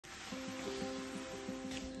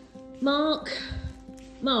Mark,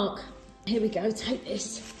 here we go, take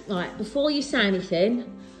this. Right, before you say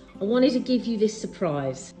anything, I wanted to give you this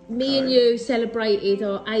surprise. Me and you celebrated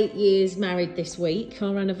our 8 years married this week,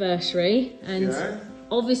 our anniversary. And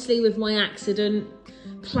obviously with my accident,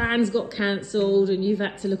 plans got cancelled and you've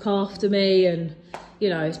had to look after me and, you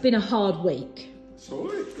know, it's been a hard week.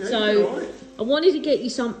 Sorry. Yeah, so I wanted to get you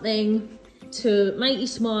something to make you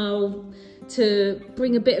smile, to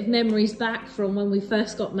bring a bit of memories back from when we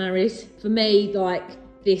first got married. For me, like,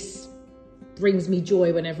 this brings me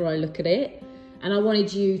joy whenever I look at it. And I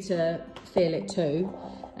wanted you to feel it too.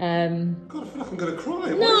 God, I feel like I'm going to cry.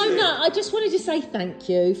 No, I just wanted to say thank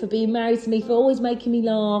you for being married to me, for always making me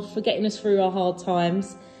laugh, for getting us through our hard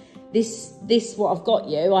times. This what I've got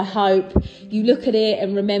you. I hope you look at it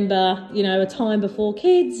and remember, you know, a time before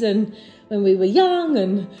kids and when we were young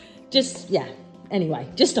and just, yeah. Anyway,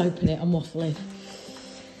 just open it. I'm waffling.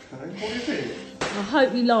 Okay, what do you think? I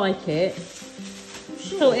hope you like it.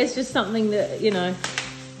 Sure. Thought it's just something that, you know.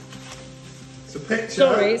 It's a picture.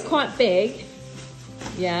 Sorry, it's quite big.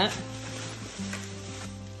 Yeah.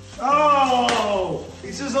 Oh,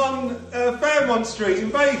 this is on Fairmont Street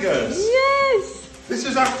in Vegas. Yes. This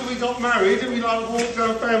is after we got married and we like walked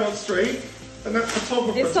down Fairmont Street and that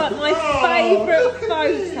photographer. It's like my favourite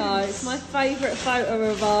photo. It's my favourite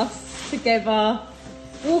photo of us together,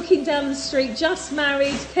 walking down the street, just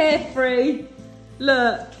married, carefree.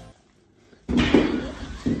 Look.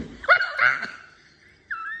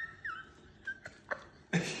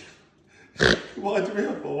 Wind me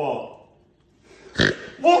up or what?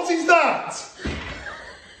 What is that?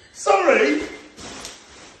 Sorry?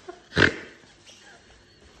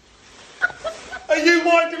 Are you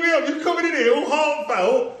winding me up? You're coming in here all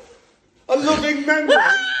heartfelt. A loving memory.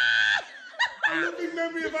 A loving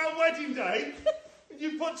memory of our wedding day. And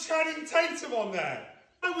you put Channing Tatum on there.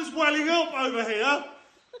 I was welling up over here,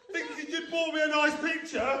 thinking you'd bought me a nice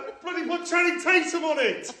picture. Bloody put Channing Tatum on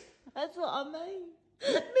it. That's what I mean.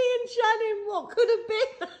 Me and Channing, what could have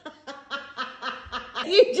been?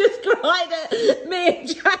 You just cried at me and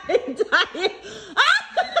Channing Tatum.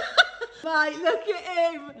 Mate, look at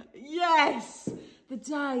him. Yes. The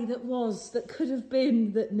day that was, that could have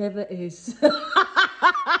been, that never is. Mate,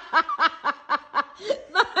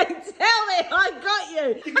 tell me, I got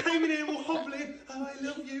you. You came in here all hobbling. Oh, I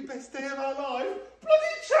love you, best day of our life.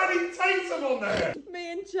 Bloody Channing Tatum on there.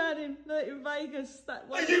 Me and Channing, like in Vegas. That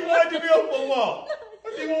Are you winding me up or what?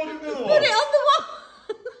 Have you ordered another one? Put it on the wall.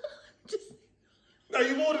 Just... No,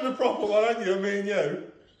 you've ordered a proper one, haven't you, me and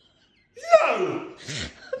you? No!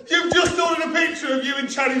 You've just ordered a picture of you and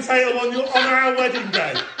Channing Tatum on our wedding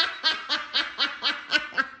day.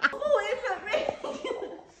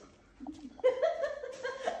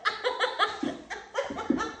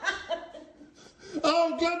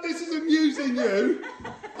 Oh, I'm glad this is amusing you.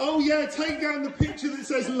 Oh yeah, take down the picture that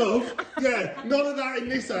says love. Yeah, none of that in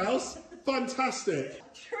this house. Fantastic.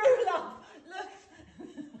 True love. Look.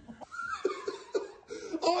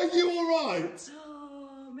 Are you alright?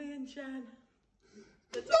 Oh, me and Chan.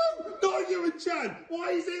 No, not you and Chan.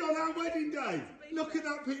 Why is he on our wedding day? Look at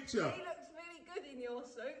that picture. He looks really good in your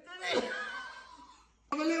suit, doesn't he?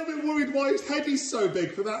 I'm a little bit worried why his head is so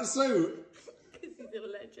big for that suit. Because he's a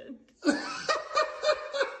legend.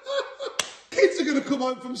 Kids are going to come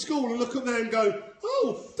home from school and look up there and go,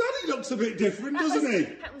 oh, Daddy looks a bit different, doesn't he?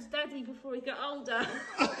 That was Daddy before he got older.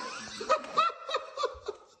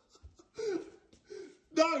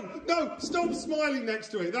 No, stop smiling next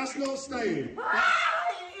to it. That's not staying.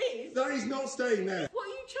 That is not staying there. What are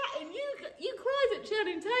you chatting? You cried at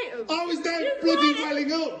Channing Tatum. I was there bloody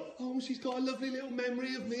welling up. Oh, she's got a lovely little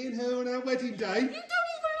memory of me and her on our wedding day. You don't even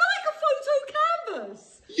like a photo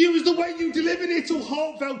canvas. You was the way you delivered it, all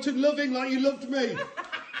heartfelt and loving like you loved me.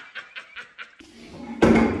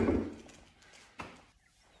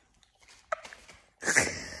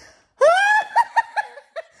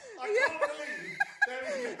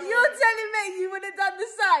 You're telling me you would have done the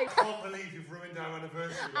same? I can't believe you've ruined our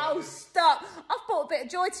anniversary. Oh, like stop. I've brought a bit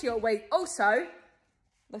of joy to your week. Also,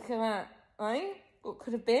 look at that, eh? What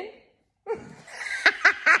could have been?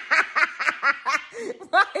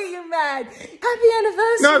 Why are you mad? Happy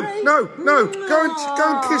anniversary. No. Go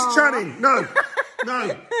and kiss Channing. No.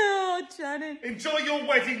 Oh, Channing. Enjoy your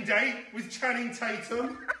wedding day with Channing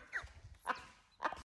Tatum.